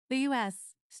The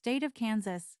U.S. state of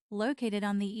Kansas, located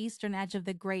on the eastern edge of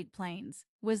the Great Plains,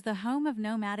 was the home of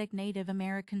nomadic Native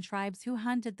American tribes who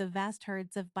hunted the vast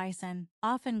herds of bison,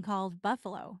 often called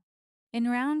buffalo. In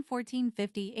around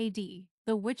 1450 AD,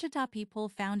 the Wichita people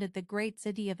founded the great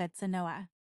city of Etzanoa.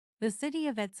 The city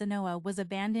of Etzanoa was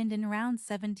abandoned in around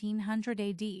 1700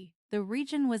 AD. The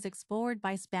region was explored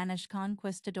by Spanish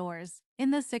conquistadors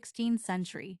in the 16th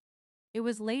century. It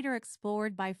was later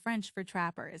explored by French fur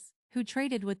trappers, who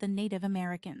traded with the Native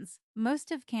Americans.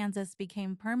 Most of Kansas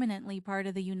became permanently part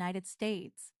of the United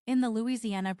States in the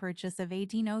Louisiana Purchase of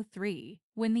 1803,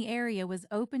 when the area was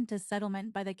opened to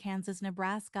settlement by the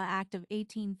Kansas-Nebraska Act of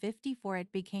 1854.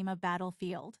 It became a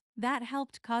battlefield that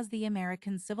helped cause the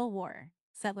American Civil War.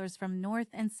 Settlers from north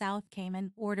and south came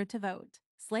in order to vote.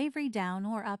 Slavery down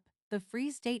or up, the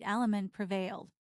free state element prevailed.